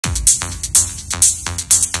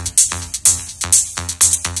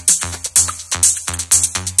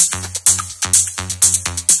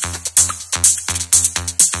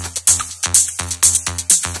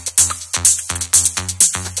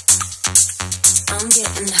I'm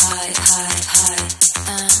getting high, high, high.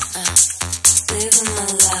 Living my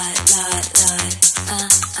life,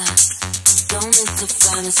 Don't need to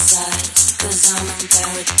fantasize, 'cause I'm in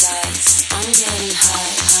paradise. I'm getting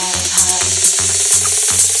high, high, high.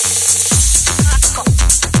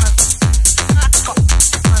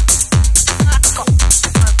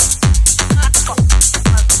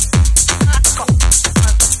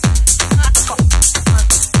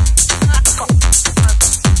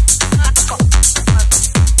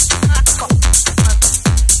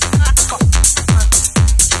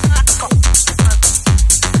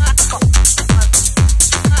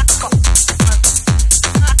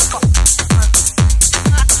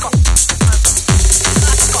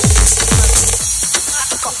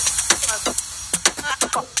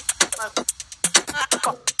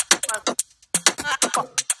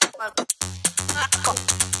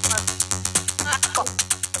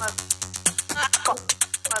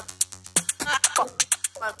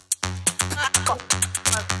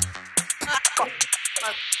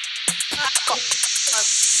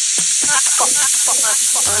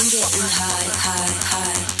 I'm getting high, high,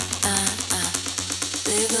 high.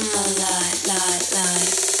 Living my life,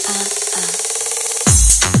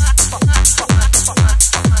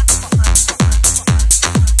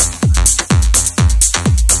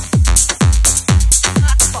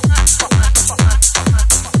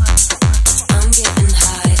 I'm getting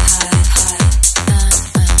high, high, high.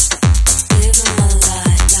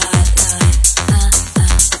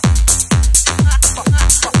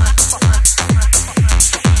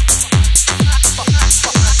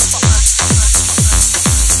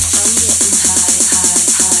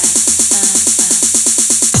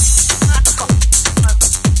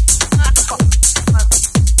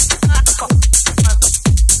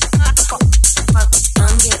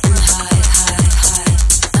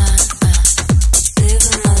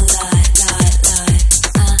 Living my life,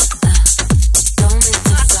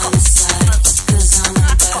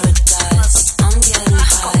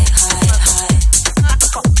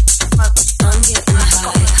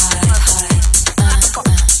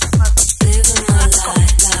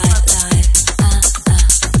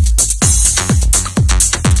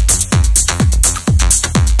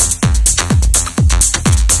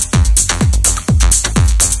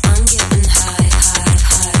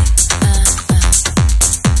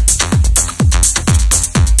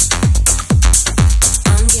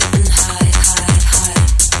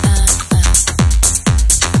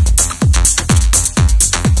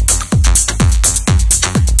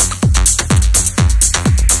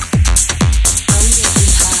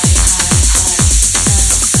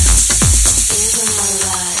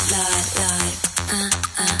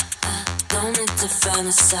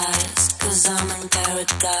 fantasize, 'cause I'm in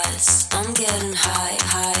paradise. I'm getting high,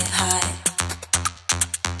 high, high.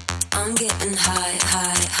 I'm getting high,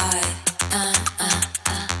 high, high.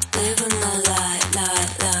 Living my life,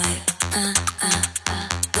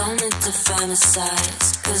 Don't need to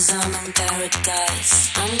fantasize, 'cause I'm in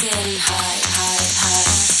paradise. I'm getting high, high, high.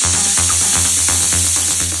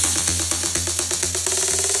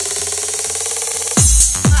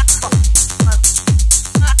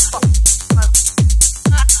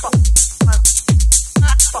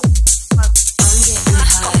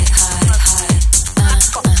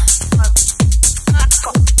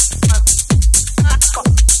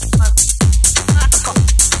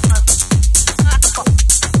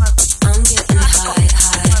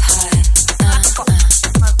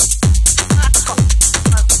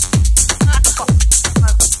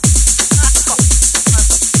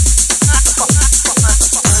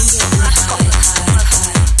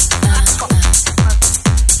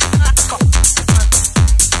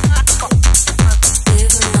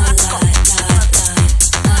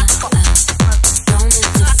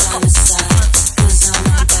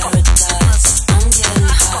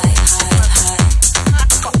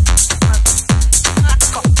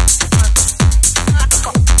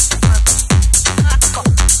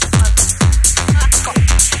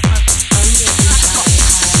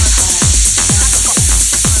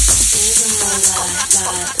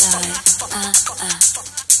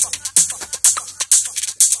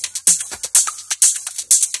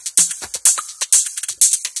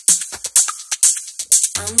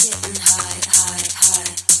 I'm getting high, high,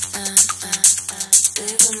 high.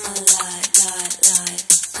 Living my life,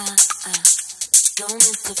 Don't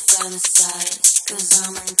need to fantasize, 'cause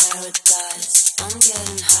I'm in paradise. I'm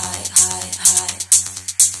getting high, high, high.